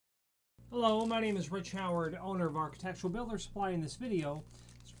Hello, my name is Rich Howard, owner of Architectural Builder Supply. In this video,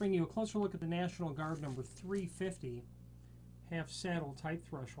 let's bring you a closer look at the National Guard number 350 half saddle type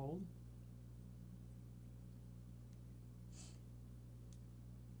threshold.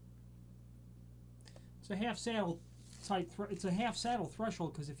 It's a half saddle type. It's a half saddle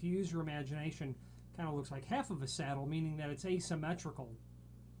threshold because if you use your imagination, it kind of looks like half of a saddle, meaning that it's asymmetrical.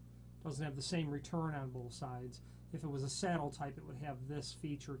 Doesn't have the same return on both sides. If it was a saddle type, it would have this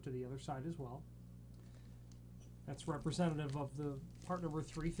feature to the other side as well. That's representative of the part number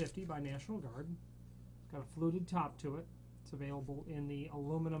 350 by National Guard. It's got a fluted top to it. It's available in the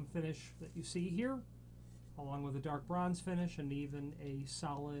aluminum finish that you see here, along with a dark bronze finish and even a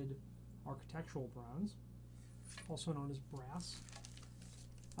solid architectural bronze, also known as brass.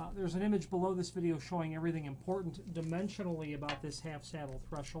 There's an image below this video showing everything important dimensionally about this half saddle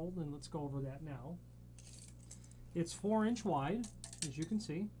threshold, and let's go over that now. It's 4-inch wide, as you can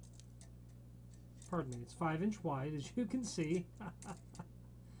see. Pardon me, it's 5-inch wide, as you can see.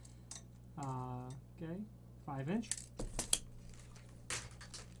 Okay, 5-inch.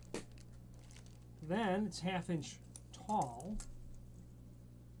 Then it's 1/2 inch tall.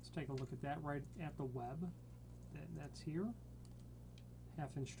 Let's take a look at that right at the web. That's here.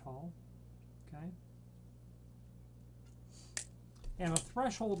 1/2 inch tall. Okay. And a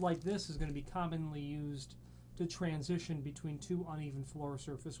threshold like this is going to be commonly used to transition between two uneven floor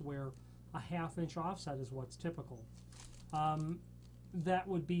surface where a 1/2 inch offset is what's typical. That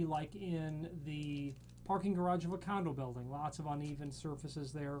would be like in the parking garage of a condo building. Lots of uneven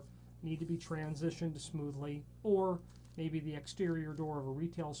surfaces there need to be transitioned smoothly, or maybe the exterior door of a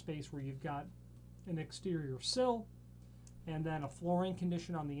retail space where you've got an exterior sill and then a flooring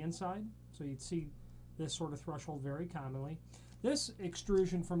condition on the inside. So you'd see this sort of threshold very commonly. This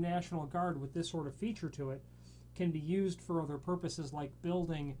extrusion from National Guard with this sort of feature to it can be used for other purposes, like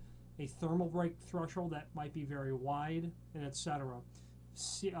building a thermal break threshold that might be very wide, and etc.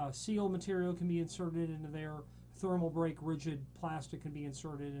 Seal material can be inserted into there. Thermal break rigid plastic can be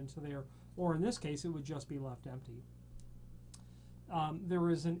inserted into there, or in this case, it would just be left empty. There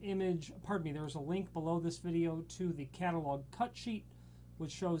is an image, pardon me, there's a link below this video to the catalog cut sheet,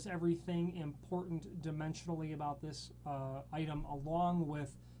 which shows everything important dimensionally about this item, along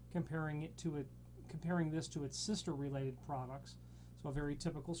with comparing this to its sister related products. So a very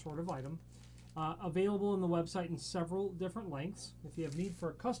typical sort of item. Available in the website in several different lengths. If you have need for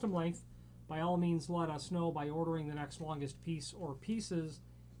a custom length, by all means let us know by ordering the next longest piece or pieces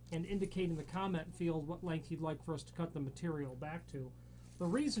and indicate in the comment field what length you'd like for us to cut the material back to. The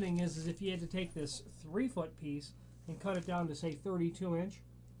reasoning is if you had to take this 3-foot piece and cut it down to, say, 32-inch,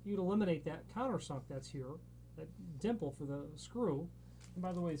 you'd eliminate that countersunk that's here, that dimple for the screw. And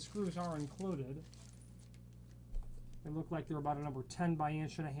by the way, the screws are included. They look like they're about a number 10 by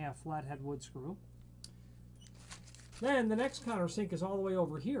 1.5 inch flathead wood screw. Then the next countersink is all the way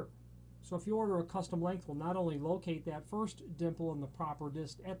over here. So if you order a custom length, we'll not only locate that first dimple in the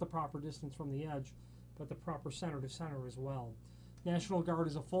at the proper distance from the edge, but the proper center to center as well. National Guard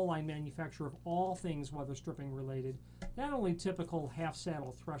is a full-line manufacturer of all things weather stripping related, not only typical half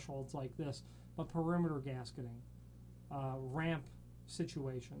saddle thresholds like this, but perimeter gasketing, ramp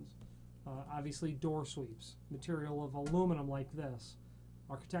situations, obviously door sweeps, material of aluminum like this,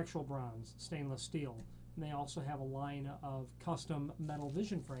 architectural bronze, stainless steel. And they also have a line of custom metal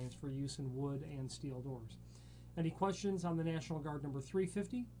vision frames for use in wood and steel doors. Any questions on the National Guard number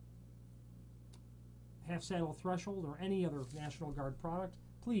 350, half saddle threshold, or any other National Guard product,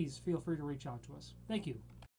 please feel free to reach out to us. Thank you.